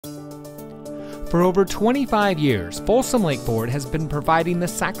For over 25 years, Folsom Lake Ford has been providing the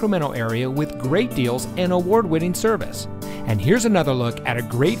Sacramento area with great deals and award-winning service. And here's another look at a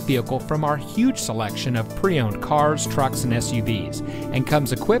great vehicle from our huge selection of pre-owned cars, trucks, and SUVs, and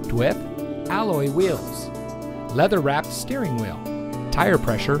comes equipped with alloy wheels, leather-wrapped steering wheel, tire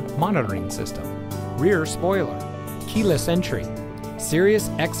pressure monitoring system, rear spoiler, keyless entry, Sirius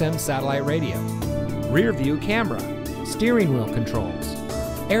XM satellite radio, rear view camera, steering wheel controls,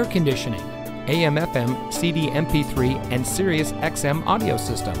 air conditioning, AM/FM, CD, MP3, and Sirius XM audio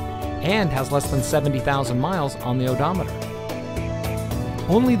system, and has less than 70,000 miles on the odometer.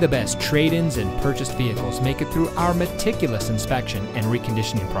 Only the best trade-ins and purchased vehicles make it through our meticulous inspection and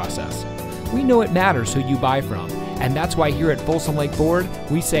reconditioning process. We know it matters who you buy from, and that's why here at Folsom Lake Ford,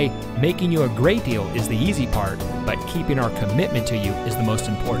 we say making you a great deal is the easy part, but keeping our commitment to you is the most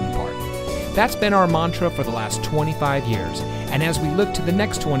important part. That's been our mantra for the last 25 years, and as we look to the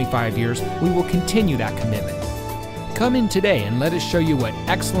next 25 years, we will continue that commitment. Come in today and let us show you what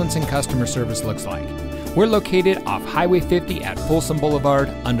excellence in customer service looks like. We're located off Highway 50 at Folsom Boulevard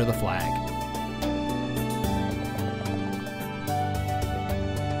under the flag.